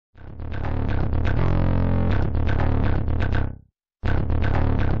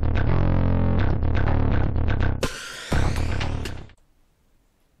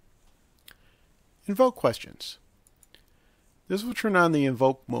Invoke Questions. This will turn on the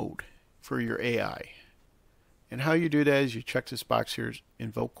invoke mode for your AI. And how you do that is you check this box here,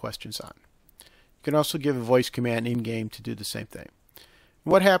 Invoke Questions on. You can also give a voice command in-game to do the same thing.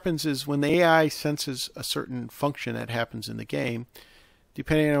 What happens is when the AI senses a certain function that happens in the game,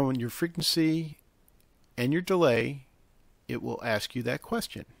 depending on your frequency and your delay, it will ask you that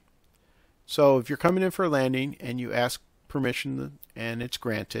question. So if you're coming in for a landing and you ask permission and it's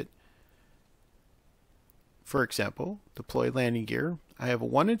granted, for example, deploy landing gear, I have a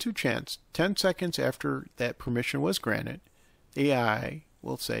 1 in 2 chance, 10 seconds after that permission was granted, the AI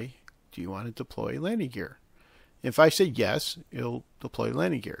will say, do you want to deploy landing gear? If I say yes, it'll deploy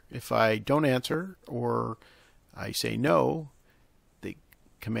landing gear. If I don't answer or I say no, the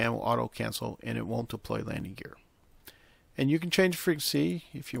command will auto cancel and it won't deploy landing gear. And you can change frequency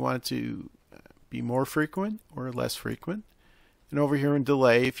if you want it to be more frequent or less frequent. And over here in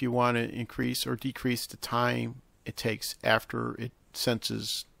delay, if you want to increase or decrease the time it takes after it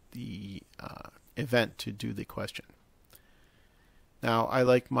senses the event to do the question. Now I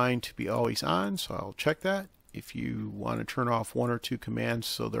like mine to be always on, so I'll check that. If you want to turn off 1 or 2 commands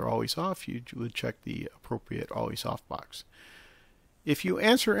so they're always off, you would check the appropriate always off box. If you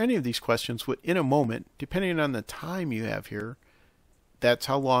answer any of these questions within a moment, depending on the time you have here, that's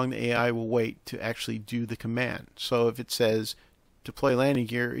how long the AI will wait to actually do the command. So if it says deploy landing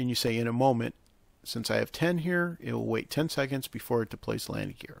gear and you say in a moment, since I have 10 here, it will wait 10 seconds before it deploys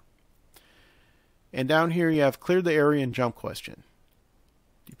landing gear. And down here you have clear the area and jump question.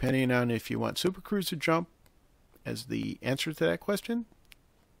 Depending on if you want Super Cruise to jump as the answer to that question,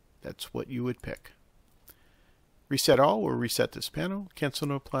 that's what you would pick. Reset all will reset this panel. Cancel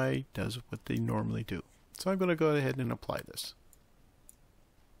and apply does what they normally do. So I'm going to go ahead and apply this.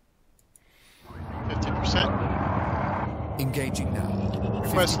 50%. Engaging now.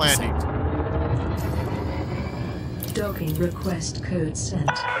 Request 50%. landing. Docking request code sent.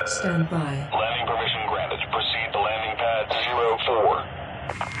 Stand by. Landing permission granted. Proceed to landing pad 04.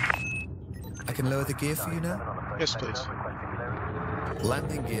 I can lower the gear for you now. Yes, please.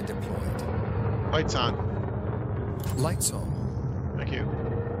 Landing gear deployed. Lights on. Lights on. Thank you.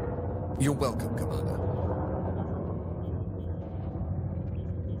 You're welcome, Commander.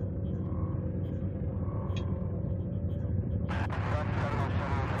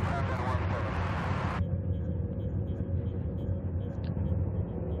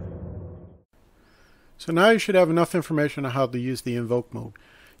 So now you should have enough information on how to use the invoke mode.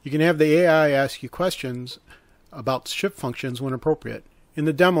 You can have the AI ask you questions about ship functions when appropriate. In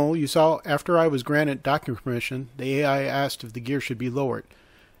the demo, you saw after I was granted docking permission, the AI asked if the gear should be lowered.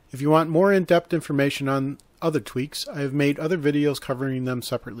 If you want more in-depth information on other tweaks, I have made other videos covering them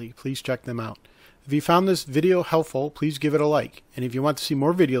separately. Please check them out. If you found this video helpful, please give it a like. And if you want to see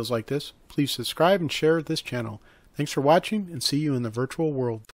more videos like this, please subscribe and share this channel. Thanks for watching and see you in the virtual world.